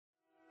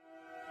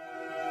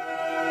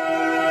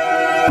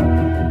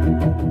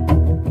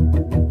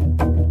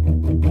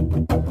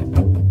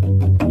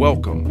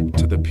Welcome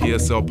to the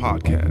PSL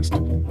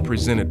Podcast,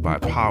 presented by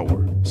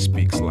Power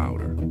Speaks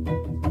Louder.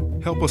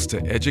 Help us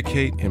to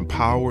educate,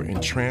 empower,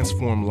 and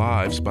transform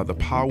lives by the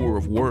power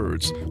of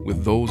words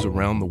with those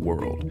around the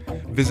world.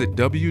 Visit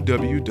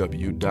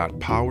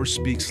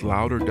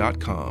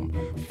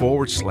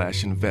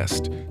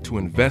www.powerspeakslouder.com/invest to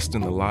invest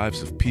in the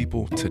lives of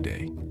people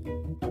today.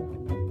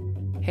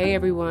 Hey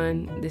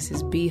everyone, this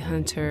is B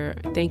Hunter.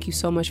 Thank you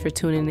so much for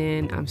tuning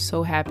in. I'm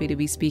so happy to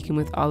be speaking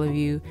with all of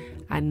you.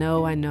 I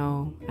know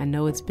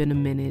it's been a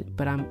minute,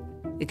 but I'm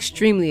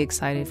extremely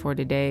excited for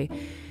today.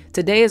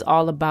 Today is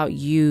all about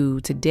you.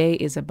 Today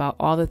is about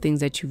all the things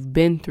that you've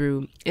been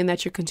through and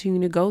that you're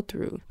continuing to go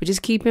through. But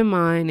just keep in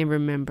mind and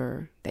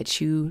remember that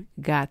you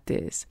got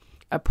this.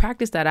 A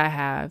practice that I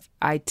have,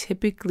 I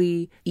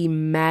typically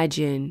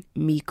imagine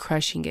me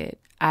crushing it.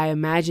 I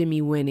imagine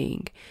me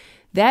winning.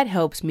 That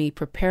helps me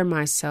prepare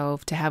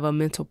myself to have a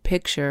mental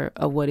picture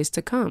of what is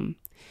to come.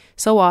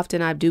 So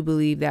often I do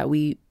believe that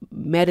we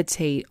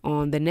meditate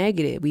on the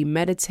negative. We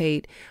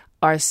meditate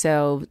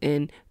ourselves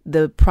in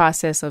the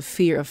process of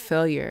fear of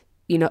failure.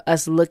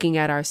 Us looking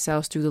at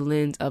ourselves through the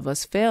lens of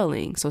us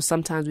failing. So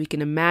sometimes we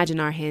can imagine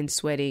our hands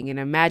sweating and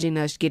imagine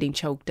us getting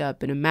choked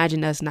up and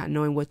imagine us not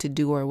knowing what to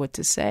do or what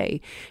to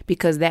say,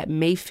 because that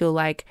may feel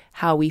like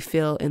how we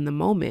feel in the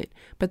moment.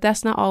 But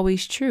that's not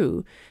always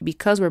true.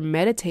 Because we're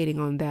meditating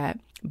on that,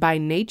 by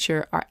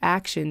nature, our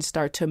actions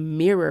start to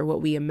mirror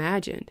what we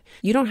imagined.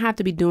 You don't have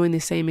to be doing the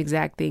same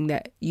exact thing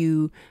that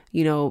you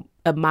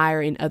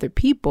admire in other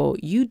people.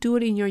 You do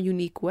it in your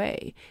unique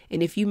way.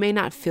 And if you may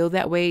not feel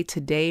that way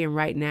today and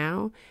right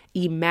now,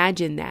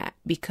 imagine that,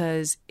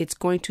 because it's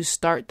going to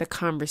start the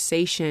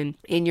conversation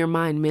in your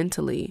mind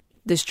mentally.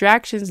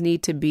 Distractions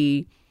need to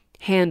be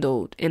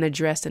handled and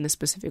addressed in a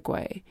specific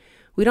way.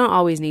 We don't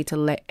always need to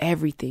let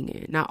everything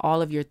in. Not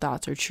all of your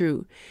thoughts are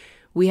true.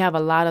 We have a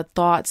lot of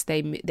thoughts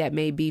that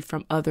may be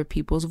from other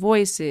people's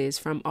voices,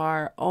 from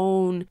our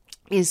own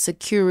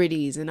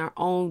insecurities and our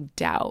own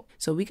doubt.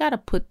 So we got to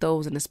put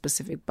those in a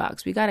specific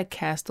box. We got to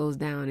cast those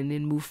down and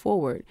then move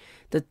forward.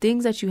 The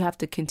things that you have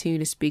to continue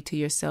to speak to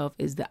yourself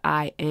is the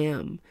I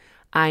am.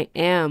 I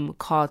am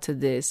called to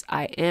this.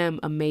 I am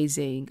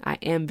amazing. I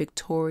am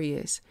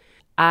victorious.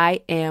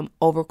 I am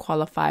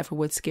overqualified for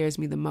what scares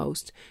me the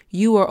most.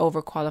 You are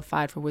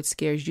overqualified for what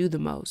scares you the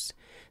most.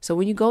 So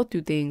when you go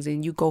through things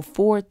and you go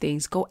for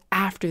things, go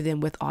after them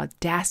with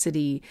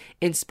audacity,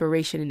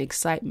 inspiration, and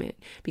excitement,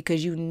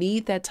 because you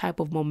need that type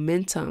of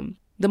momentum.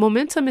 The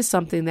momentum is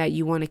something that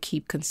you want to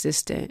keep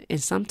consistent.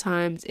 And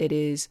sometimes it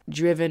is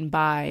driven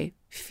by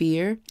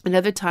fear, and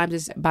other times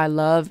it's by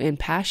love and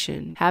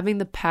passion. Having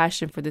the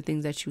passion for the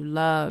things that you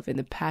love and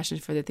the passion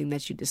for the thing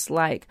that you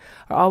dislike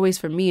are always,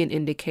 for me, an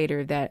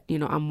indicator that,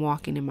 I'm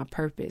walking in my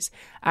purpose.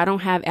 I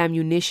don't have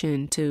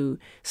ammunition to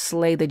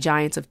slay the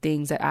giants of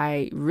things that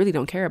I really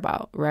don't care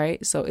about,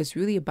 right? So it's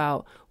really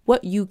about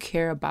what you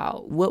care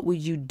about. What would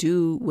you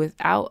do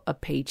without a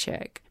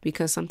paycheck?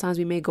 Because sometimes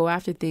we may go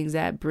after things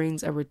that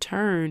brings a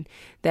return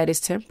that is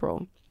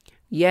temporal.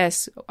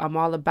 Yes, I'm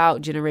all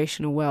about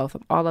generational wealth.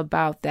 I'm all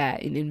about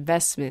that in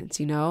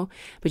investments,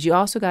 but you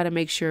also got to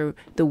make sure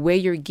the way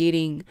you're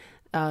getting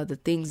the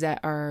things that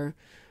are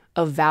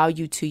of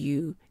value to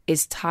you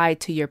is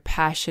tied to your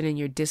passion and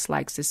your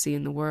dislikes to see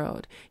in the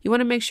world. You want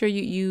to make sure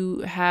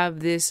you have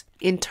this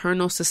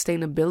internal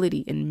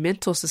sustainability and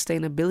mental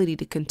sustainability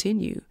to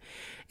continue.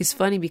 It's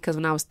funny because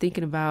when I was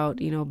thinking about,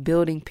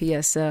 building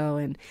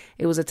PSL, and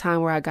it was a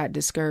time where I got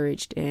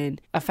discouraged, and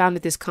I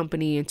founded this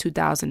company in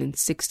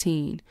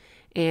 2016.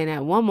 And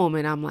at one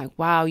moment, I'm like,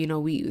 wow,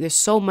 there's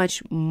so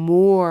much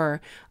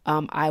more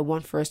I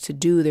want for us to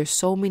do. There's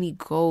so many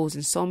goals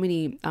and so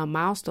many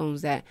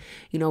milestones that,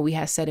 we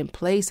have set in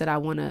place that I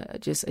want to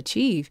just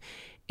achieve.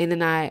 And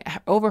then I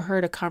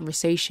overheard a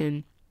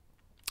conversation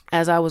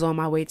as I was on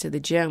my way to the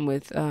gym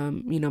with, my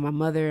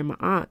mother and my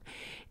aunt.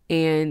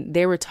 And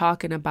they were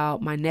talking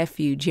about my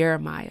nephew,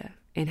 Jeremiah,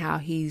 and how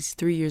he's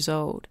 3 years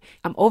old.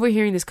 I'm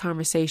overhearing this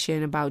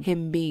conversation about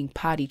him being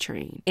potty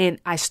trained. And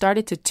I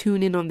started to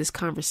tune in on this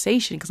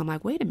conversation because I'm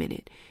like, wait a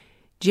minute,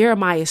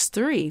 Jeremiah is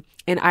 3.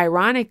 And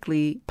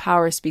ironically,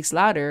 Power Speaks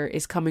Louder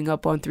is coming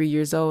up on 3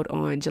 years old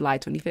on July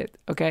 25th.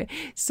 Okay.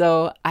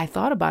 So I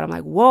thought about it. I'm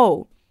like,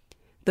 whoa,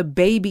 the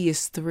baby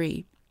is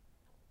 3.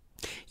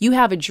 You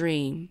have a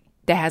dream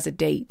that has a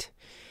date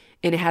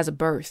and it has a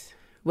birth,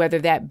 whether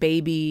that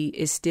baby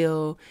is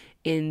still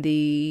in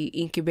the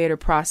incubator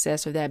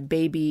process or that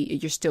baby,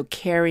 you're still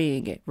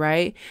carrying it,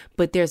 right?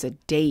 But there's a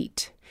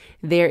date.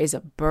 There is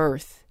a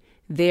birth.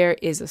 There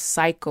is a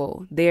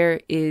cycle.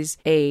 There is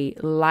a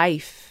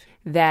life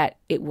that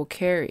it will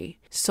carry.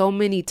 So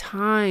many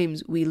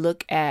times we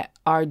look at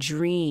our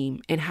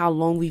dream and how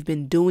long we've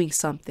been doing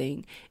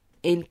something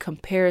in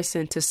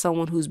comparison to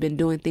someone who's been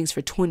doing things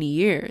for 20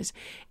 years.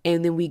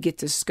 And then we get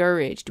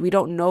discouraged. We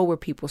don't know where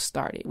people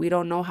started. We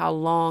don't know how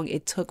long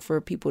it took for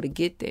people to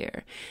get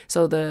there.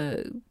 So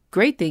the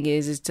great thing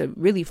is to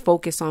really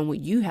focus on what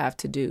you have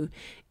to do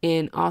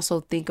and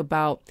also think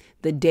about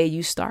the day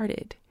you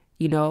started.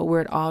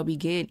 where it all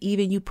began.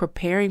 Even you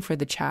preparing for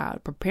the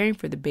child, preparing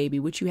for the baby,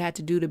 what you had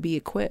to do to be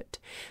equipped.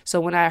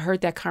 So when I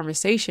heard that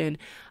conversation,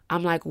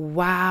 I'm like,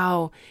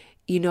 wow,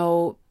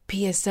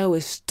 PSO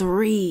is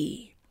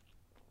 3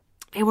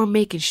 and we're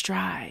making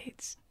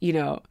strides,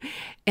 and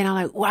I'm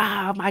like,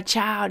 wow, my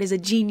child is a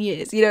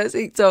genius,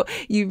 So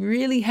you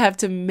really have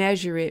to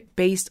measure it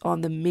based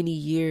on the many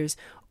years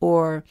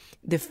or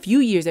the few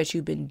years that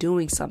you've been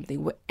doing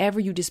something, whatever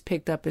you just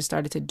picked up and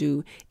started to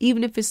do,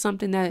 even if it's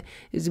something that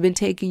has been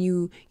taking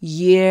you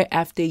year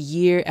after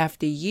year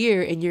after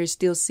year, and you're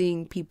still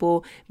seeing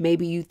people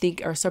maybe you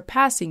think are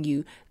surpassing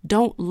you.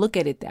 Don't look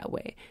at it that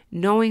way.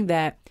 Know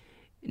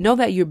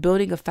that you're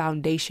building a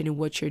foundation in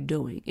what you're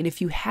doing. And if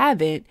you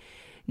haven't,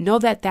 know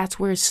that that's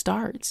where it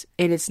starts,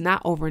 and it's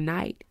not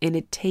overnight, and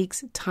it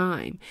takes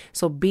time.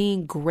 So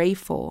being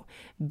grateful,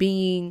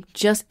 being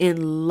just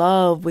in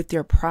love with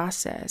your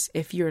process.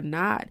 If you're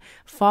not,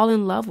 fall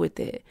in love with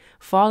it.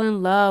 Fall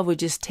in love with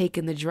just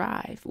taking the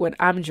drive. When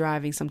I'm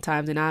driving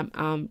sometimes and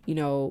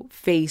I'm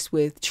faced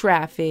with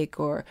traffic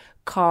or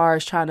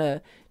cars trying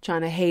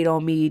to hate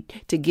on me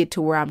to get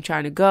to where I'm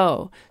trying to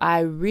go, I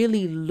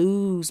really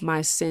lose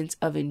my sense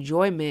of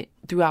enjoyment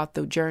throughout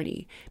the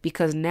journey,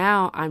 because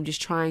now I'm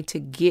just trying to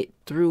get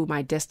through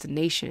my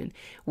destination,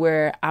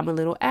 where I'm a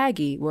little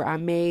aggy, where I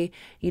may,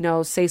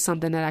 say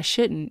something that I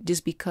shouldn't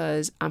just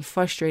because I'm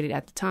frustrated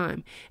at the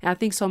time. And I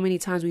think so many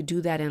times we do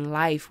that in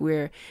life,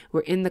 where we're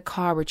in the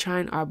car, we're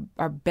trying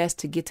our best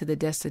to get to the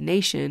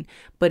destination,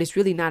 but it's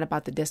really not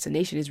about the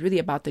destination. It's really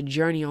about the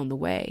journey on the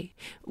way.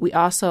 We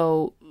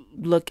also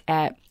look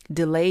at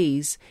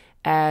delays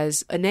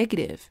as a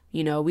negative.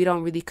 We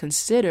don't really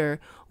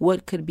consider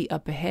what could be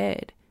up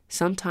ahead.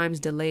 Sometimes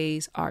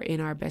delays are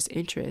in our best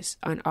interest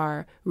and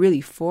are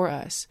really for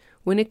us.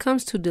 When it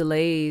comes to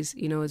delays,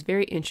 it's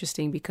very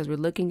interesting because we're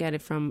looking at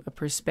it from a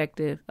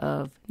perspective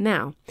of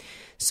now.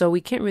 So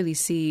we can't really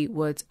see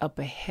what's up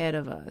ahead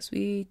of us.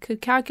 We could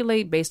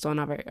calculate based on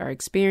our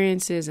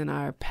experiences and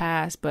our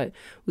past, but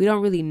we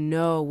don't really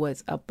know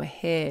what's up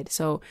ahead.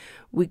 So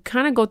we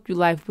kind of go through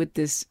life with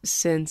this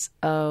sense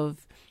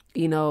of,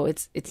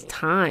 it's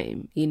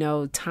time,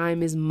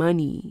 time is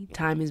money,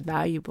 time is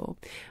valuable.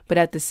 But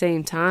at the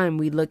same time,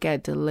 we look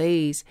at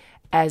delays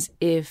as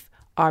if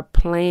our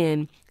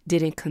plan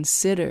didn't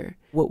consider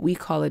what we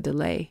call a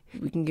delay.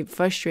 We can get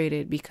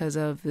frustrated because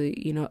of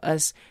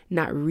us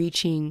not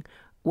reaching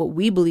what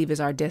we believe is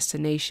our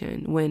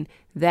destination when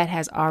that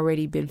has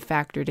already been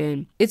factored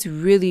in. It's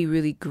really,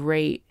 really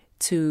great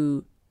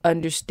to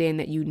understand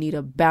that you need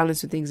a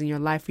balance of things in your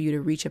life for you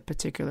to reach a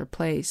particular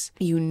place.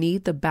 You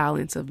need the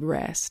balance of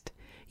rest.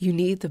 You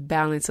need the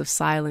balance of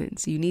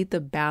silence. You need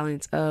the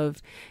balance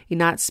of you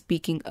not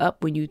speaking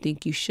up when you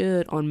think you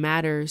should on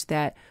matters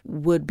that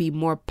would be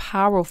more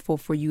powerful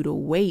for you to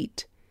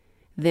wait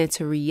than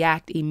to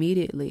react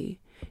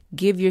immediately.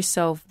 Give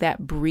yourself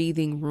that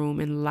breathing room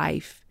in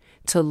life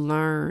to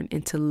learn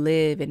and to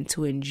live and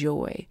to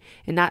enjoy,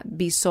 and not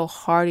be so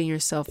hard on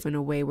yourself in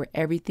a way where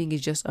everything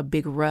is just a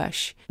big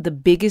rush. The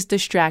biggest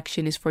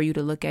distraction is for you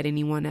to look at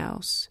anyone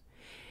else.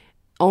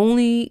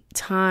 Only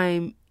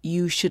time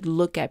you should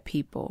look at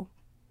people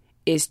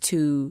is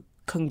to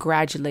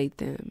congratulate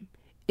them.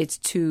 It's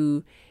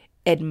to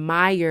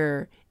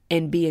admire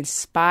and be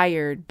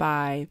inspired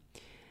by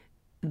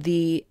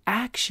the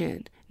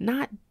action,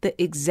 not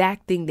the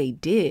exact thing they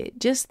did,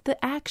 just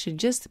the action,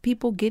 just the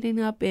people getting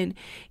up and,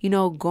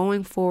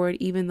 going forward,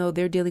 even though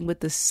they're dealing with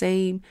the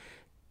same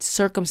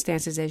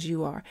circumstances as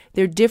you are.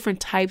 There are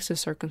different types of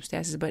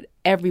circumstances, but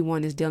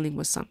everyone is dealing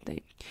with something.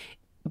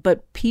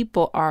 But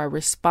people are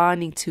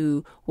responding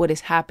to what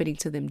is happening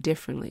to them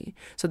differently.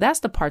 So that's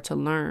the part to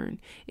learn.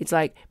 It's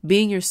like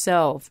being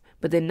yourself,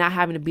 but then not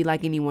having to be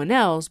like anyone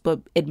else,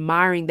 but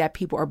admiring that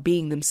people are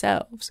being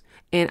themselves.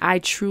 And I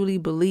truly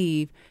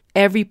believe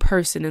every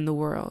person in the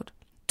world,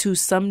 to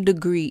some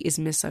degree, is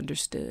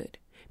misunderstood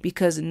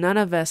because none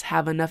of us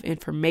have enough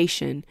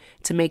information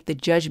to make the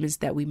judgments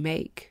that we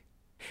make.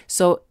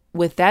 So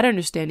with that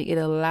understanding, it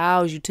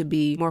allows you to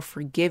be more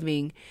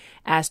forgiving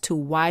as to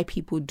why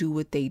people do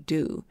what they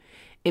do,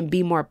 and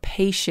be more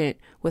patient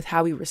with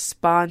how we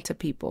respond to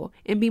people,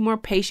 and be more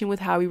patient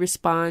with how we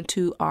respond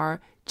to our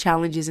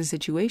challenges and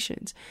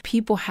situations.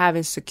 People have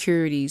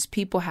insecurities,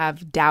 people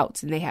have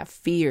doubts, and they have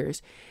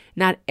fears.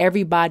 Not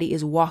everybody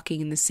is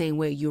walking in the same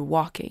way you're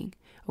walking,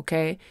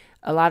 okay?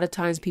 A lot of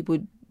times people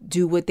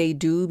do what they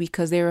do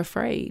because they're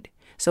afraid.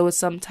 So it's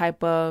some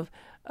type of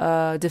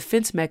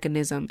defense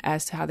mechanism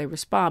as to how they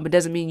respond, but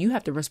doesn't mean you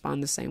have to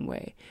respond the same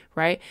way,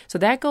 right? So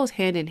that goes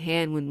hand in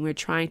hand when we're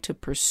trying to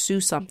pursue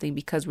something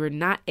because we're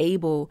not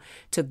able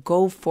to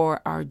go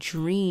for our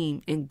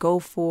dream and go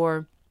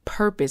for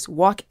purpose,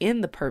 walk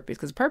in the purpose,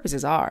 because purpose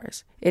is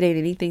ours. It ain't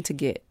anything to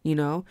get,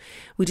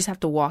 we just have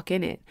to walk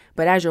in it.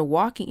 But as you're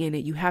walking in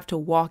it, you have to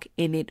walk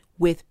in it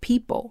with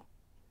people,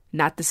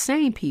 not the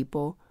same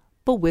people,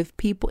 but with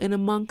people and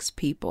amongst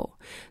people.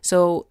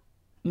 So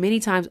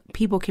many times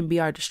people can be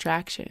our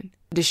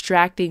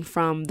distracting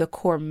from the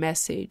core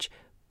message,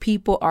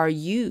 people are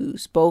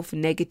used both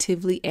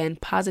negatively and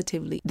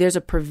positively. There's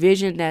a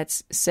provision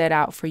that's set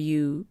out for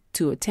you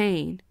to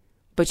attain,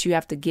 but you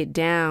have to get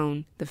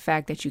down the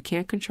fact that you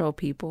can't control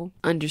people.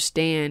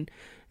 Understand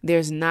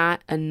there's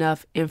not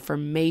enough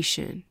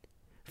information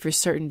for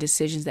certain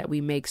decisions that we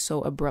make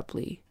so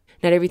abruptly.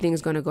 Not everything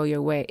is going to go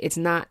your way. It's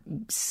not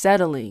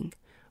settling,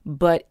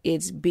 but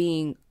it's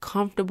being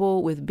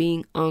comfortable with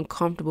being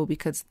uncomfortable,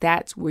 because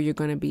that's where you're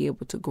going to be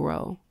able to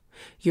grow.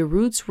 Your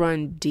roots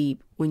run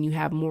deep when you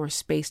have more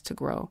space to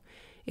grow.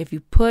 If you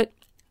put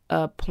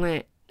a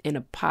plant in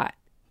a pot,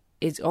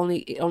 it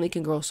only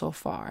can grow so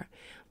far.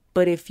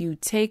 But if you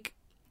take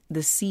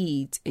the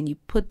seeds and you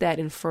put that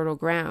in fertile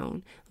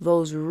ground,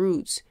 those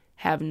roots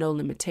have no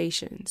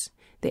limitations.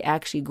 They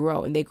actually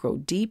grow, and they grow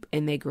deep,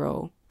 and they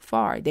grow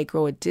far. They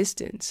grow a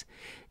distance.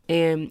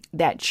 And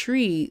that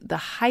tree, the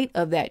height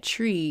of that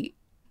tree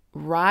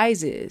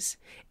rises,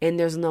 and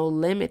there's no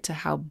limit to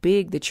how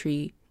big the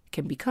tree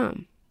can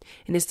become.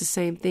 And it's the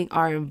same thing.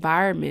 Our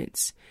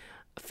environments,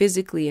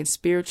 physically and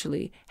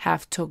spiritually,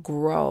 have to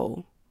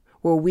grow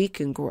where we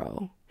can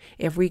grow.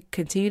 If we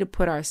continue to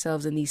put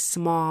ourselves in these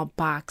small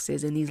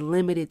boxes, in these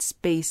limited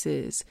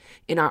spaces,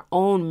 in our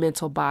own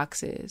mental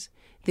boxes,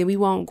 then we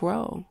won't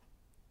grow.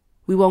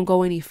 We won't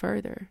go any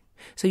further.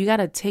 So you got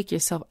to take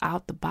yourself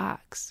out the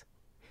box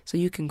so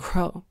you can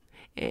grow.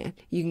 And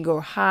you can go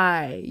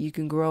high. You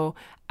can grow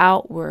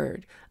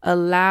outward.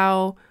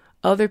 Allow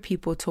other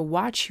people to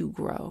watch you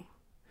grow.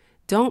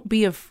 Don't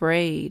be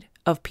afraid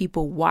of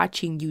people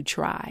watching you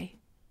try.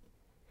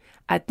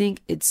 I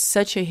think it's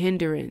such a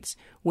hindrance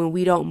when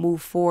we don't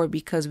move forward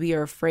because we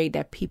are afraid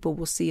that people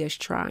will see us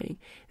trying.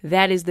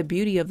 That is the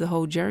beauty of the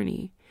whole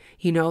journey.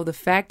 You know, the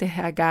fact that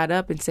I got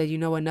up and said, you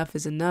know, enough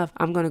is enough.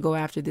 I'm going to go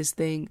after this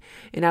thing,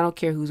 and I don't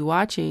care who's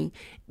watching,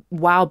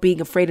 while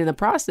being afraid in the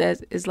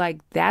process, is like,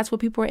 that's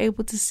what people are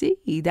able to see.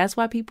 That's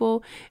why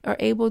people are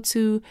able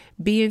to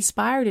be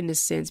inspired in a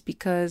sense,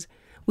 because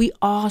we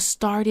all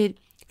started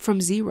from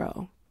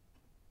zero.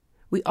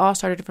 We all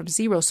started from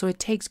zero. So it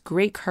takes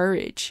great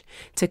courage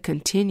to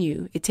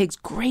continue. It takes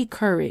great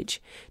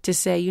courage to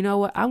say, you know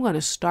what, I'm going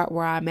to start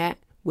where I'm at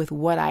with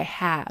what I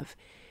have.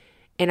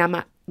 And I'm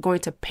not going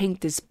to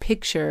paint this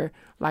picture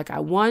like I,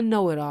 one,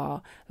 know it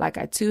all, like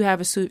I, two,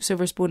 have a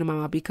silver spoon in my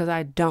mouth, because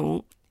I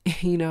don't,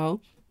 you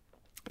know.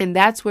 And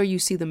that's where you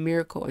see the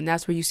miracle, and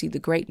that's where you see the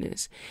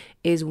greatness,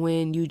 is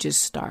when you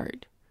just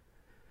start.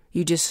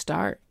 You just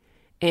start,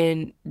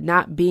 and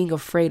not being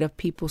afraid of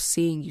people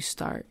seeing you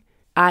start.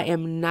 I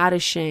am not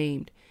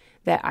ashamed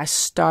that I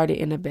started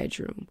in a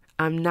bedroom.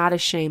 I'm not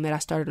ashamed that I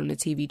started on a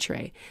TV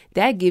tray.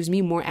 That gives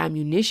me more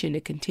ammunition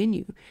to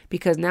continue,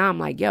 because now I'm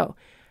like, yo,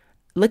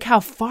 look how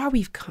far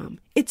we've come.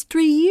 It's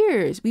 3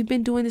 years. We've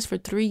been doing this for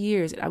 3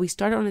 years. We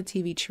started on a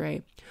TV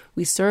tray.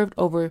 We served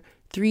over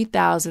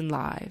 3,000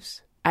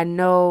 lives. I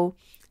know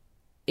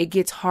it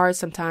gets hard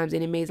sometimes,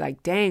 and it may be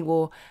like, dang,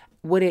 well,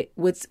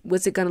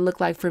 what's it going to look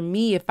like for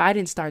me if I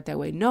didn't start that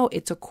way? No,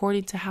 it's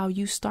according to how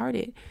you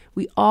started.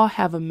 We all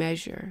have a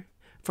measure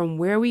from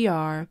where we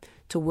are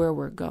to where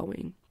we're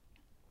going.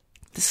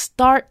 The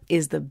start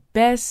is the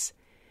best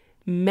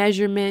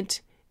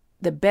measurement,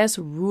 the best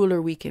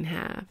ruler we can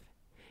have,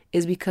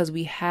 is because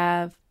we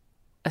have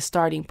a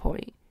starting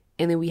point,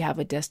 and then we have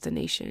a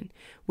destination,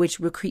 which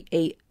will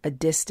create a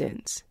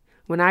distance.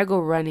 When I go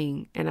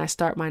running and I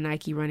start my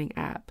Nike running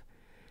app,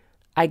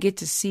 I get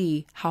to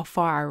see how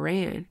far I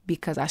ran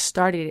because I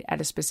started it at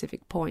a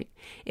specific point.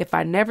 If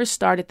I never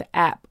started the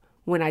app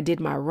when I did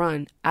my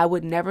run, I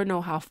would never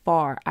know how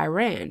far I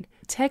ran.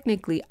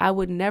 Technically, I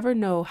would never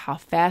know how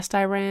fast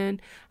I ran,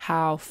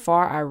 how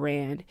far I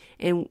ran,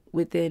 and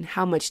within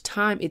how much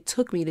time it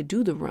took me to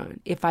do the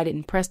run if I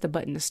didn't press the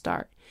button to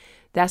start.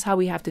 That's how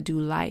we have to do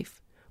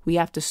life. We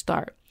have to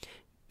start.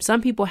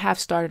 Some people have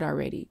started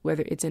already,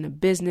 whether it's in a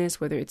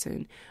business, whether it's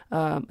in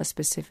a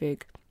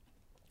specific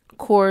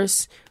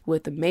course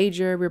with a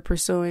major we're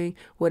pursuing,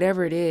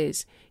 whatever it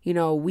is, you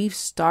know, we've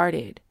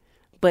started.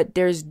 But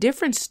there's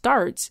different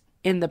starts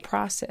in the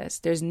process.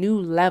 There's new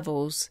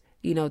levels,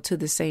 you know, to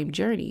the same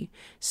journey.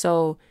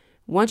 So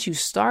once you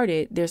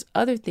started, there's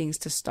other things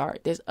to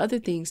start. There's other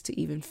things to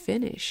even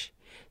finish.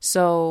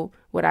 So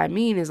what I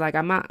mean is, like,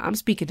 I'm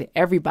speaking to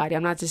everybody.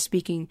 I'm not just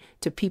speaking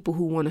to people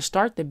who want to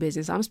start the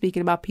business. I'm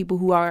speaking about people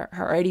who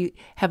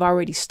have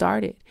already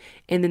started.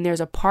 And then there's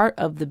a part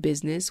of the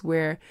business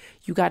where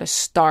you got to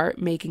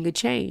start making a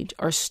change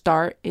or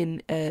start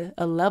in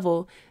a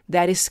level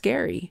that is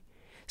scary.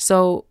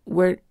 So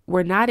we're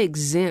not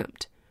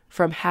exempt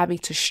from having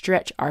to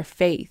stretch our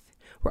faith.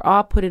 We're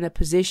all put in a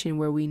position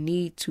where we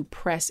need to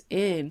press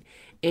in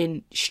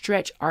and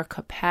stretch our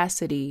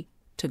capacity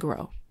to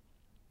grow.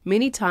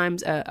 Many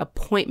times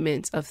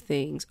appointments of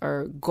things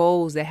or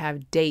goals that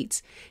have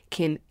dates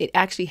it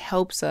actually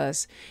helps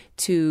us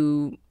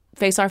to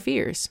face our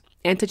fears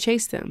and to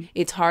chase them.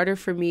 It's harder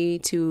for me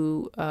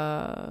to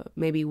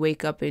maybe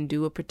wake up and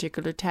do a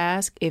particular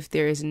task if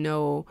there is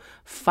no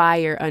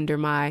fire under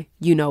my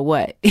you know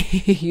what,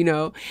 you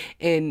know,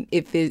 and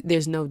if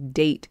there's no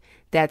date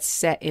that's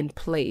set in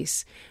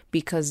place.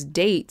 because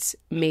dates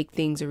make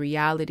things a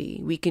reality.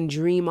 We can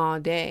dream all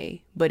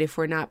day, but if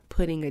we're not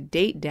putting a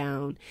date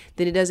down,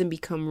 then it doesn't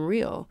become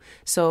real.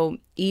 So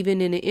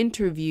even in an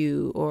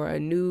interview or a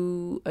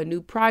new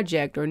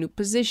project or a new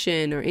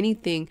position or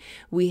anything,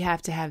 we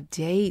have to have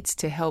dates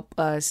to help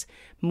us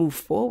move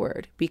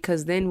forward,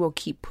 because then we'll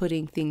keep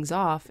putting things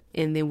off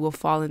and then we'll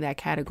fall in that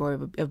category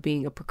of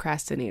being a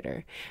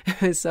procrastinator.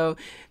 So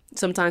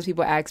sometimes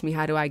people ask me,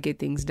 how do I get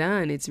things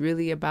done? It's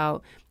really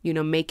about,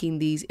 making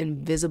these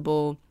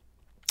invisible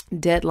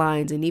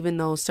deadlines. And even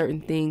though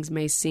certain things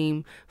may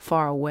seem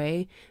far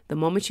away, the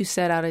moment you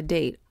set out a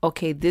date,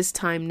 okay, this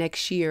time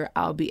next year,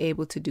 I'll be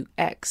able to do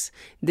X.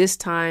 This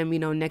time,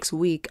 next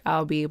week,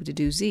 I'll be able to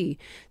do Z.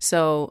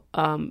 So,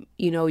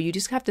 you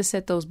just have to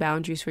set those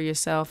boundaries for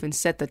yourself and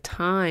set the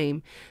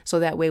time. So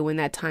that way, when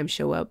that time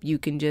show up,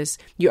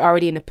 you're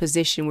already in a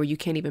position where you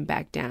can't even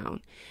back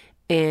down.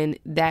 And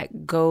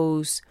that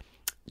goes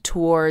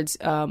towards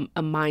a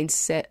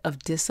mindset of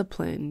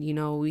discipline.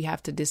 We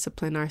have to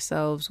discipline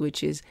ourselves,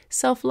 which is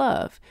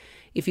self-love.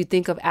 If you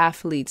think of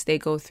athletes, they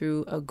go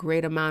through a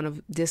great amount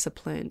of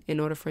discipline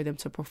in order for them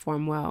to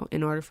perform well,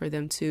 in order for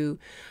them to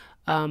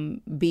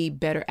be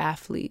better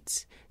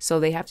athletes. So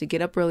they have to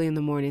get up early in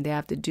the morning. They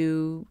have to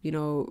do,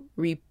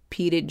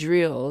 repeated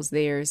drills.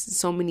 There's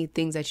so many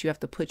things that you have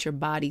to put your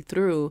body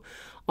through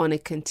on a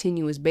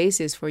continuous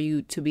basis for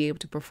you to be able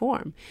to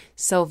perform.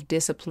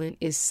 Self-discipline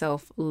is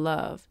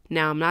self-love.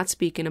 Now, I'm not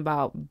speaking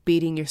about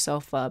beating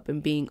yourself up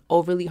and being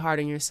overly hard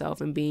on yourself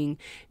and being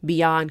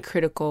beyond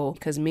critical,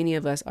 because many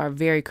of us are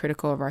very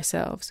critical of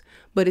ourselves.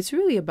 But it's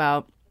really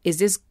about, is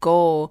this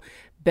goal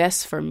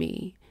best for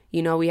me?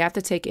 We have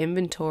to take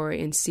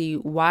inventory and see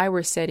why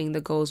we're setting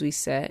the goals we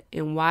set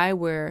and why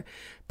we're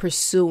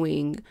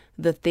pursuing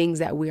the things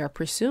that we are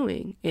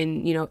pursuing.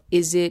 And,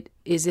 is it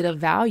of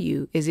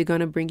value? Is it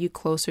going to bring you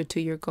closer to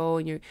your goal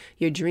and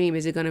your dream?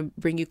 Is it going to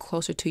bring you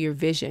closer to your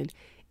vision?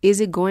 Is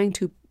it going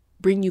to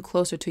bring you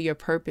closer to your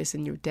purpose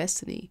and your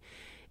destiny?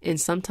 And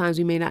sometimes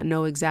we may not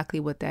know exactly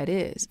what that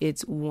is.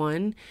 It's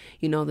one,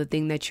 the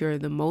thing that you're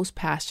the most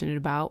passionate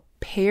about,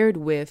 paired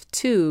with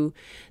two,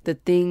 the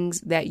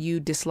things that you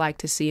dislike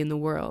to see in the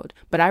world.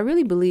 But I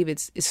really believe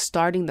it's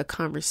starting the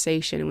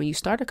conversation. And when you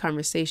start a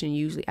conversation,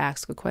 you usually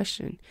ask a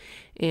question.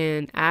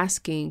 And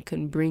asking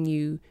can bring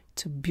you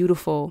to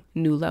beautiful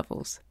new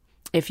levels.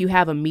 If you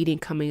have a meeting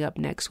coming up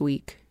next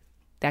week,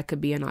 that could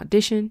be an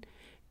audition.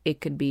 It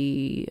could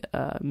be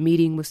a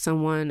meeting with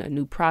someone, a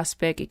new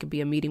prospect. It could be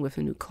a meeting with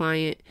a new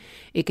client.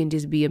 It can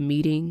just be a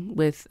meeting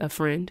with a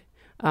friend.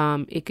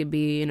 It could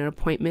be an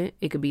appointment.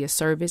 It could be a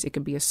service. It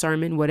could be a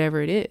sermon,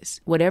 whatever it is.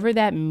 Whatever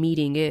that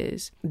meeting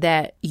is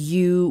that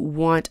you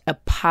want a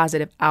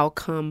positive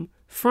outcome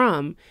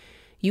from,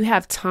 you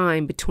have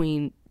time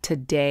between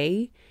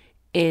today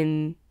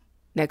and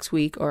next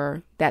week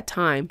or that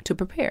time to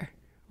prepare,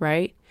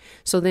 right?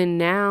 So then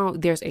now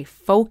there's a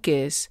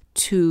focus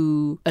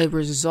to a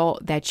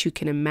result that you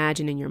can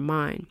imagine in your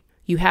mind.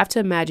 You have to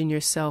imagine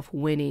yourself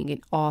winning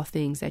in all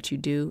things that you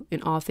do,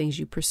 in all things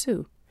you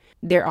pursue.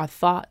 There are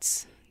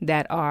thoughts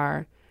that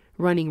are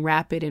running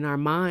rapid in our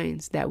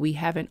minds that we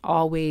haven't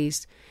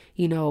always,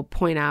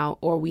 point out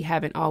or we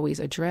haven't always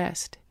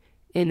addressed.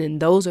 And then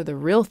those are the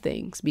real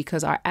things,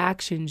 because our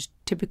actions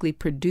typically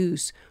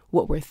produce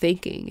what we're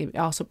thinking. It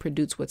also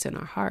produces what's in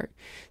our heart.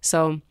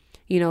 So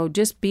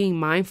just being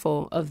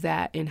mindful of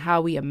that and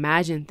how we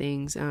imagine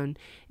things and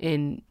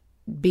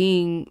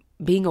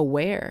being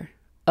aware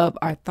of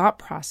our thought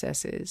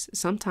processes.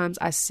 Sometimes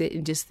I sit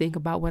and just think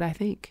about what I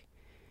think.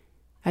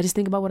 I just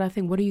think about what I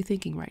think. What are you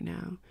thinking right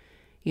now?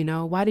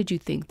 Why did you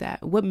think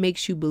that? What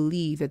makes you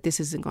believe that this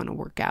isn't going to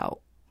work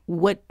out?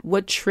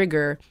 What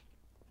trigger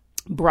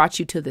brought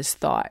you to this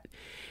thought?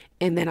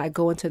 And then I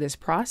go into this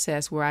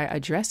process where I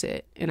address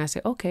it and I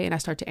say, okay, and I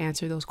start to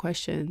answer those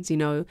questions.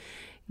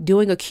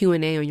 Doing a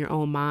Q&A on your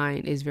own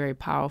mind is very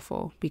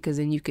powerful, because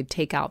then you could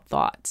take out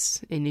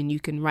thoughts and then you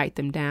can write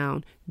them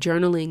down.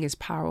 Journaling is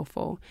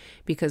powerful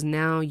because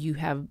now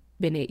you're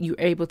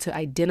able to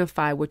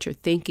identify what you're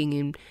thinking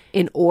and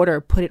in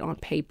order put it on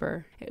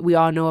paper. We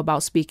all know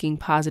about speaking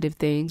positive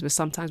things, but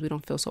sometimes we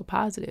don't feel so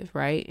positive,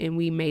 right? And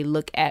we may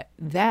look at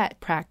that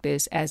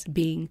practice as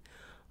being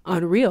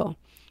unreal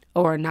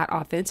or not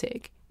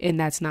authentic. And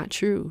that's not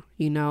true.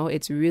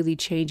 It's really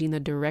changing the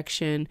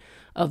direction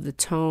of the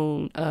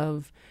tone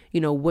of,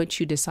 what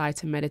you decide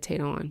to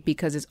meditate on,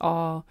 because it's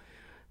all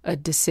a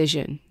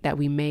decision that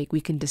we make.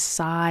 We can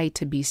decide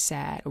to be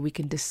sad, or we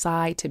can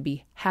decide to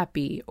be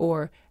happy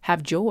or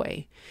have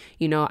joy.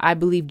 I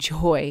believe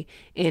joy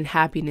and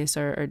happiness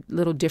are a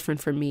little different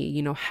for me.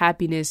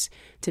 Happiness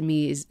to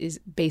me is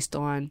based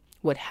on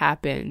what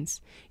happens,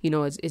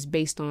 it's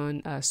based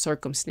on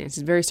circumstance.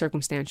 It's very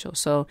circumstantial.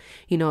 So,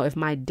 if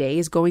my day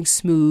is going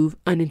smooth,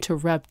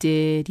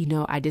 uninterrupted,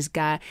 I just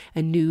got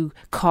a new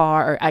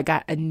car, or I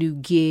got a new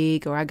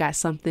gig, or I got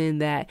something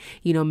that,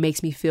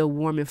 makes me feel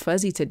warm and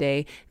fuzzy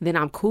today, then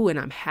I'm cool and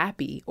I'm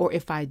happy. Or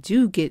if I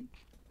do get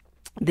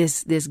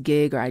this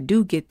gig, or I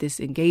do get this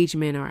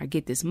engagement, or I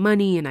get this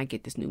money and I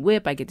get this new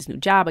whip, I get this new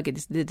job, I get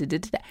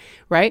this,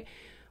 right?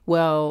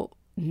 Well,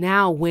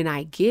 now when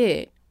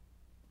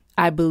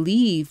I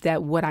believe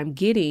that what I'm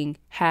getting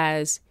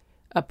has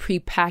a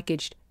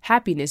prepackaged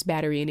happiness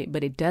battery in it,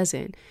 but it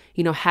doesn't.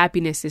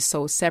 Happiness is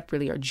sold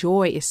separately, or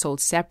joy is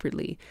sold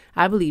separately.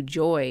 I believe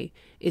joy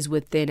is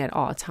within at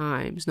all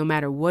times, no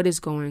matter what is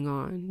going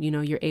on.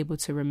 You're able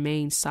to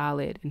remain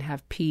solid and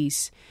have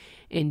peace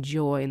and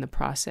joy in the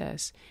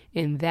process.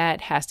 And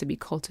that has to be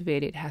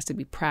cultivated. It has to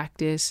be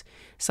practiced.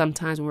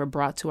 Sometimes when we're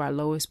brought to our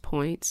lowest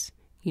points,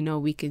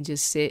 we can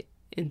just sit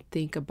and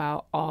think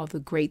about all the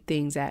great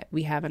things that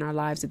we have in our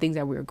lives, the things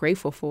that we're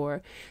grateful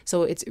for.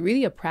 So it's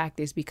really a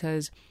practice,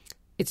 because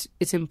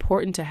it's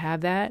important to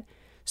have that,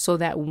 so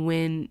that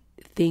when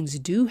things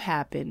do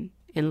happen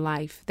in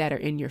life that are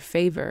in your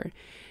favor,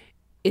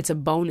 it's a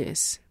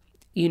bonus.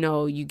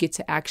 You get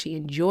to actually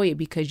enjoy it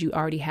because you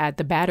already had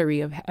the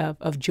battery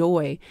of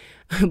joy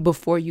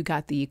before you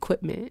got the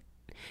equipment.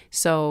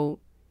 So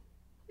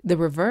the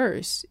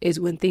reverse is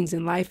when things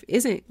in life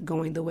isn't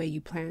going the way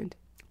you planned.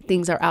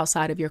 Things are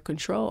outside of your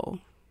control.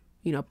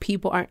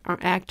 People aren't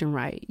acting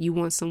right. You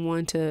want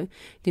someone to,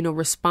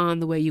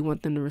 respond the way you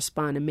want them to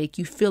respond and make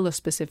you feel a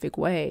specific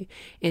way.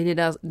 And it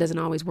doesn't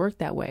always work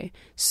that way.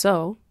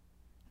 So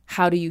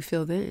how do you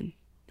feel then?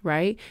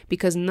 Right?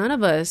 Because none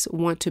of us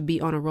want to be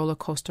on a roller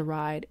coaster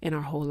ride in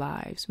our whole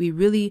lives.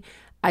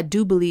 I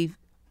do believe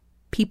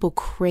people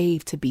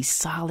crave to be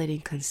solid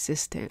and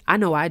consistent. I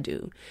know I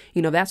do.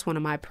 That's one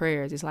of my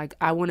prayers. It's like,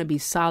 I want to be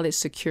solid,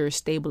 secure,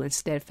 stable, and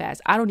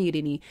steadfast. I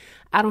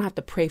don't have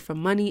to pray for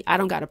money. I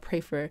don't got to pray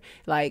for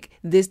like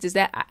this,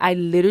 that.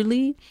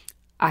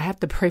 I have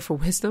to pray for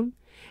wisdom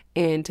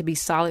and to be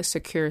solid,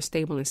 secure,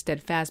 stable, and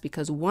steadfast,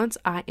 because once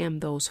I am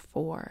those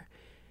four,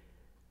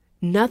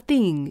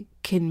 nothing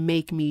can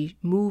make me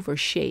move or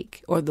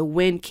shake, or the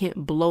wind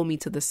can't blow me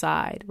to the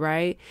side,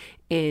 right?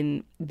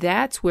 And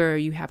that's where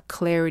you have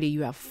clarity,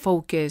 you have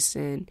focus,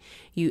 and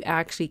you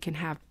actually can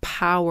have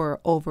power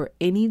over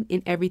any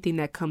and everything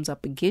that comes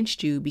up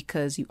against you,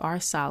 because you are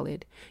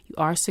solid, you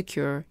are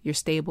secure, you're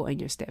stable, and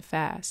you're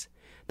steadfast.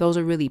 Those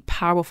are really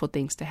powerful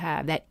things to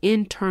have. That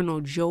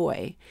internal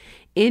joy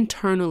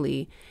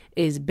internally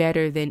is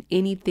better than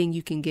anything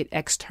you can get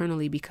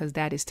externally, because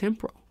that is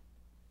temporal.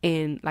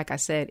 And like I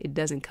said, it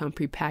doesn't come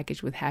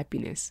prepackaged with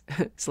happiness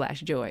 /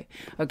 joy.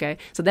 Okay.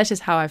 So that's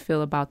just how I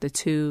feel about the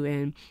two.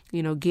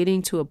 And,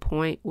 getting to a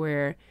point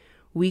where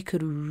we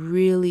could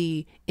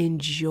really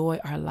enjoy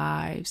our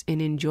lives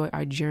and enjoy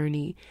our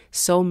journey.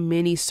 So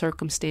many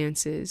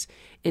circumstances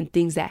and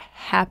things that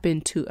happen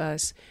to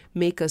us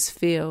make us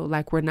feel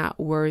like we're not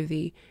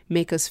worthy,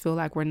 make us feel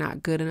like we're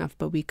not good enough,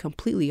 but we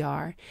completely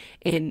are.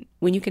 And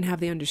when you can have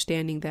the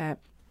understanding that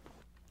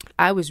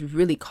I was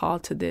really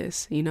called to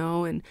this,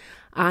 and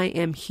I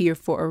am here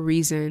for a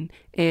reason,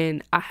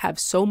 and I have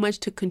so much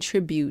to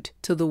contribute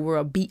to the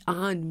world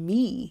beyond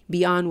me,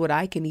 beyond what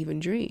I can even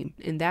dream.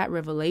 And that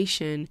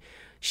revelation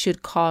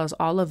should cause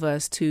all of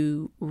us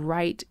to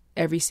write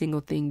every single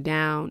thing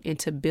down and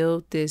to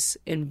build this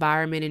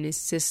environment and this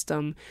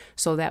system,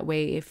 so that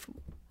way if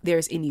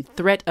there's any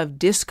threat of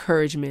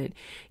discouragement,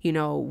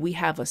 we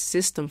have a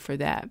system for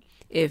that.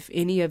 If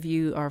any of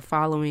you are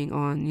following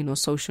on,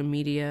 social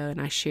media, and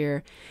I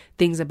share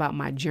things about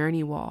my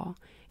journey wall,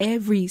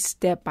 every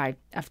step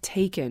I've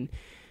taken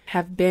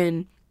have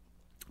been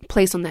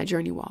placed on that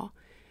journey wall.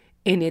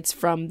 And it's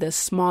from the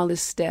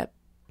smallest step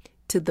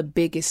to the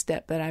biggest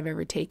step that I've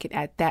ever taken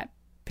at that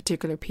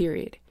particular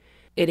period.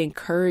 It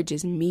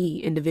encourages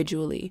me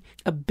individually.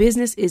 A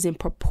business is in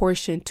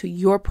proportion to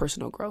your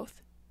personal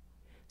growth.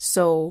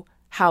 So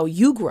how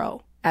you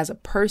grow as a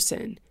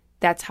person,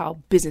 that's how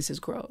businesses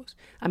grows.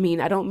 I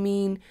mean, I don't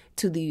mean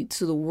to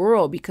the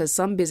world, because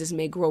some business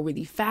may grow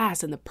really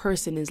fast and the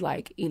person is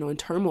like, in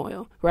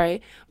turmoil,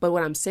 right? But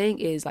what I'm saying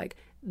is like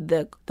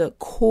the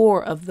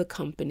core of the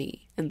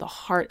company and the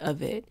heart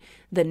of it,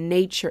 the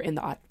nature and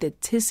the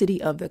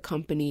authenticity of the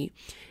company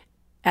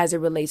as it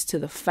relates to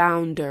the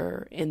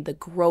founder and the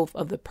growth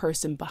of the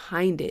person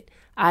behind it,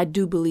 I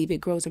do believe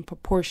it grows in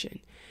proportion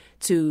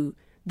to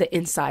the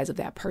insides of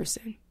that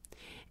person.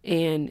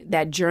 And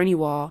that journey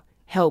wall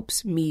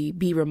helps me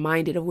be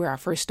reminded of where I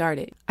first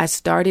started. I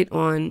started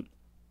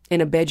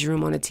in a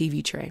bedroom on a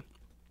TV tray.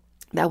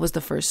 That was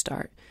the first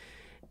start.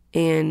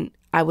 And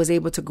I was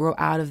able to grow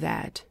out of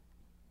that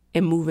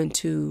and move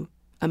into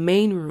a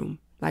main room,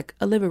 like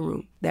a living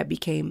room that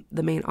became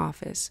the main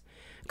office.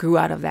 Grew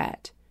out of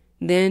that.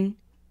 Then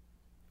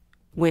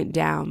went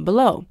down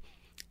below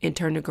and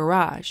turned a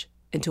garage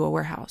into a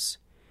warehouse.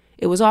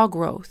 It was all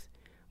growth,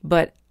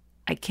 but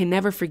I can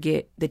never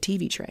forget the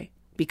TV tray,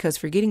 because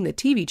forgetting the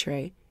TV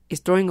tray is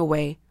throwing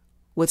away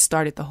what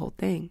started the whole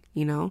thing,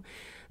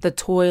 the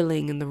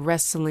toiling and the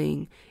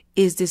wrestling.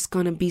 Is this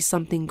going to be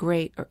something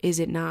great, or is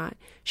it not?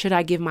 Should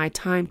I give my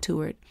time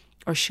to it,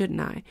 or shouldn't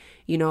I?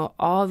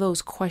 All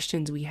those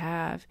questions we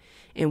have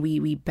and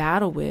we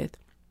battle with.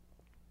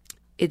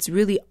 It's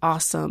really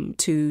awesome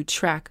to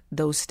track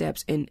those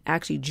steps and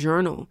actually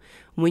journal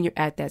when you're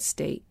at that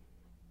state,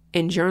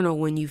 and journal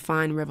when you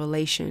find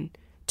revelation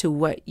to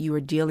what you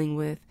are dealing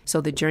with. So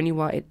the journey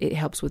wall, it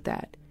helps with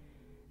that.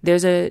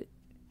 There's a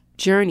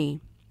journey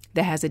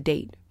that has a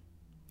date.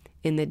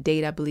 And the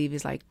date, I believe,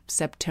 is like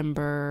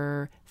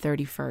September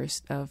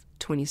 31st of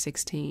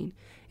 2016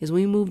 is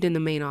when we moved in the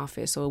main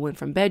office. So it went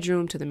from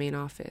bedroom to the main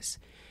office.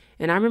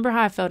 And I remember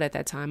how I felt at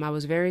that time. I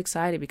was very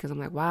excited because I'm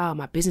like, wow,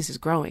 my business is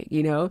growing,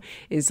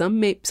 And some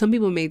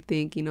people may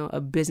think, a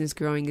business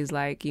growing is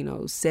like,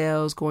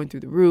 sales going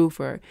through the roof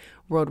or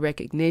world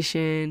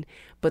recognition.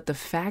 But the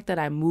fact that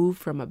I moved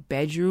from a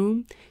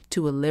bedroom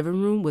to a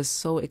living room was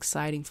so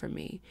exciting for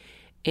me.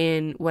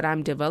 And what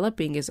I'm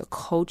developing is a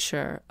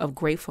culture of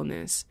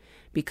gratefulness,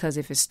 because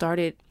if it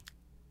started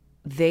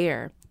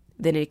there,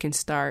 then it can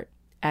start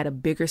at a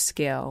bigger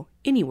scale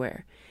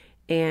anywhere.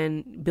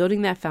 And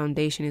building that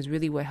foundation is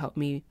really what helped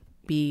me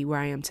be where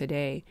I am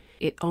today.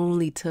 It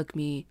only took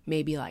me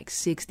maybe like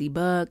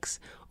 $60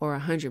 or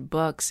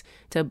 $100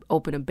 to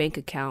open a bank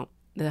account.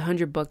 The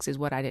 $100 is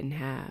what I didn't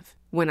have.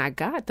 When I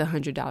got the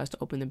 $100 to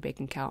open the bank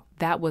account,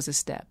 that was a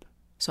step.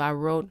 So I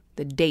wrote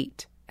the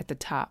date at the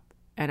top,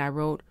 and I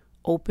wrote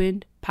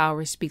opened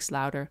Power Speaks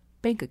Louder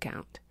bank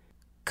account.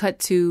 Cut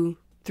to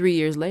 3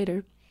 years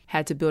later,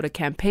 had to build a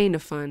campaign to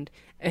fund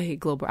a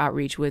global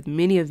outreach with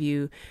many of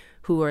you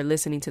who are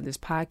listening to this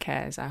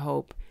podcast, I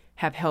hope,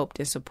 have helped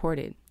and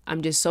supported.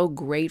 I'm just so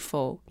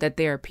grateful that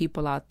there are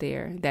people out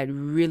there that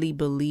really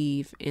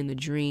believe in the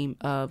dream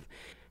of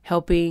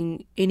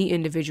helping any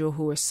individual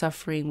who are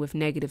suffering with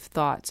negative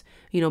thoughts,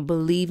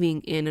 believing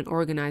in an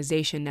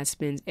organization that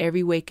spends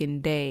every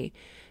waking day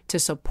to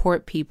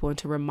support people and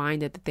to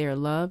remind them that they are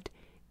loved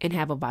and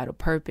have a vital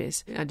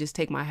purpose. I just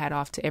take my hat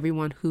off to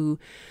everyone who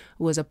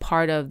was a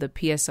part of the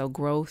PSL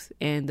growth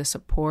and the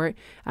support.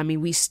 I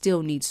mean, we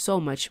still need so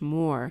much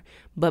more.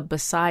 But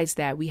besides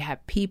that, we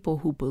have people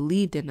who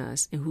believed in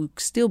us and who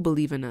still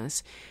believe in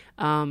us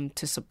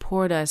to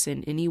support us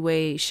in any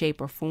way,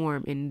 shape, or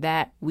form. And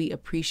that we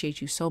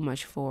appreciate you so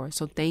much for.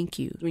 So thank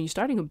you. When you're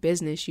starting a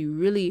business, you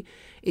really,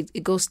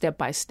 it goes step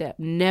by step.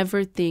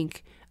 Never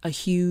think a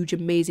huge,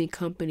 amazing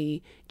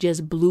company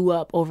just blew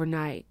up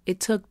overnight. It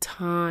took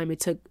time.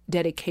 It took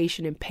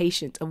dedication and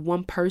patience of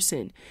one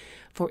person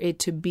for it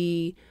to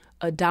be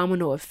a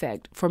domino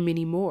effect for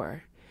many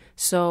more.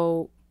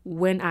 So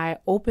when I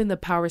opened the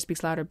Power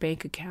Speaks Louder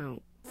bank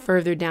account,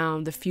 further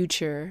down the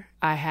future,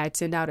 I had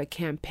sent out a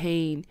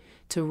campaign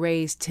to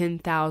raise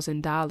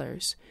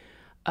 $10,000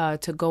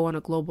 to go on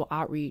a global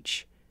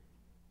outreach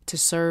to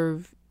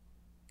serve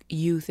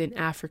youth in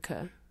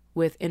Africa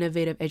with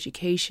innovative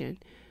education.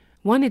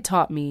 One, it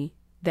taught me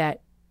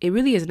that it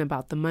really isn't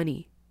about the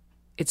money.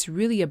 It's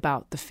really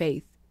about the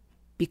faith,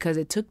 because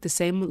it took the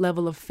same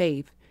level of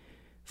faith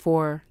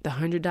for the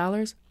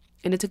 $100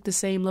 and it took the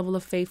same level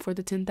of faith for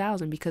the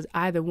 $10,000, because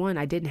either one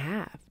I didn't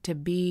have. To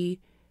be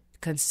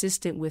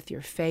consistent with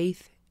your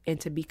faith and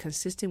to be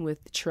consistent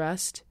with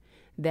trust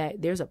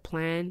that there's a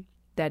plan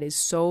that is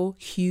so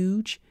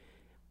huge,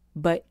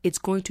 but it's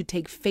going to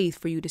take faith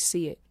for you to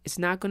see it. It's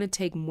not going to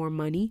take more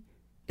money.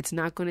 It's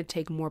not going to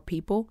take more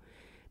people,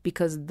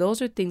 because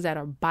those are things that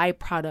are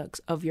byproducts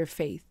of your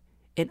faith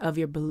and of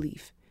your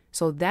belief.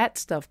 So that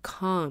stuff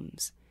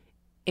comes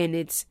and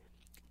it's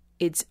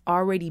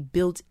already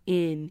built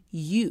in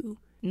you.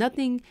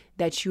 Nothing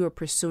that you are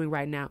pursuing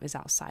right now is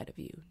outside of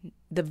you.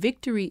 The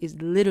victory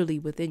is literally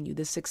within you.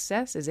 The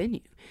success is in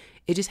you.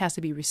 It just has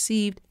to be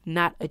received,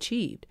 not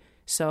achieved.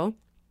 So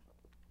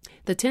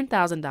the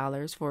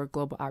 $10,000 for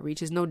global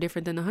outreach is no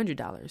different than the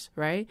 $100,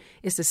 right?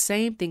 It's the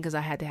same thing, because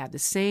I had to have the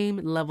same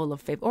level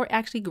of faith, or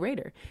actually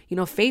greater.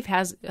 Faith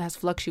has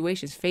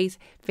fluctuations. Faith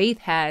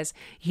has,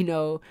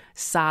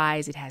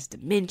 size, it has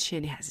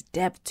dimension, it has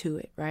depth to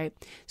it, right?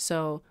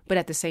 So, but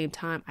at the same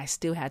time, I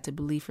still had to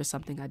believe for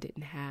something I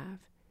didn't have.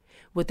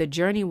 What the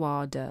journey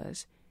wall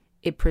does,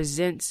 it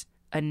presents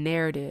a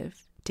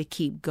narrative to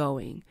keep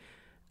going.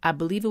 I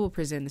believe it will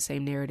present the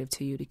same narrative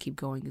to you to keep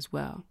going as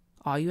well.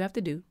 All you have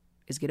to do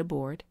is get a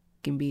board.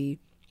 It can be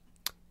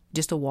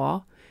just a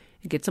wall,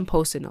 and get some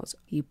Post-it notes.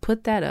 You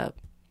put that up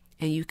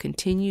and you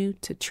continue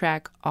to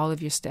track all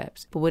of your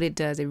steps. But what it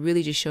does, it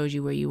really just shows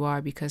you where you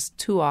are, because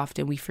too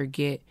often we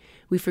forget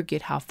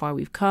how far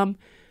we've come.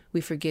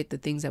 We forget the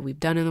things that we've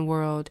done in the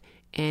world,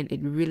 and it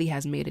really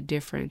has made a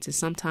difference. And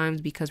sometimes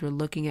because we're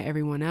looking at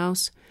everyone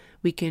else,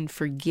 we can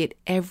forget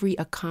every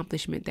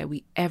accomplishment that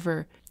we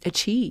ever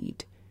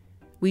achieved.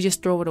 We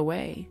just throw it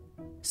away.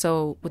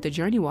 So what the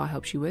journey wall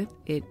helps you with,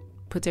 it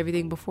puts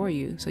everything before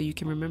you so you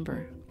can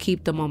remember.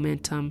 Keep the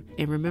momentum,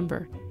 and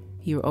remember,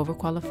 you're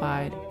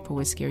overqualified for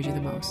what scares you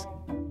the most.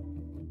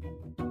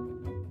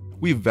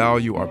 We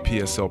value our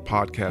PSL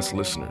podcast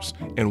listeners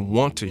and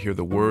want to hear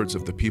the words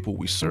of the people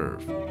we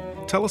serve.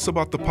 Tell us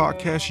about the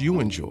podcasts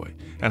you enjoy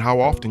and how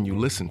often you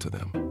listen to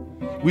them.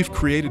 We've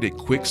created a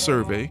quick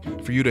survey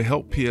for you to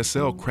help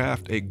PSL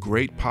craft a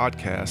great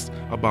podcast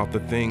about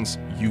the things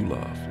you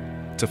love.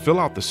 To fill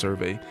out the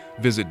survey,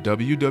 visit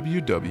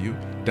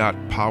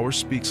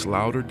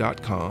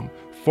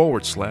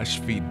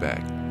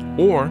www.powerspeakslouder.com/feedback,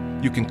 or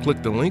you can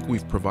click the link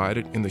we've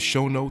provided in the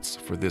show notes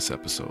for this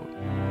episode.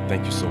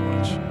 Thank you so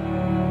much.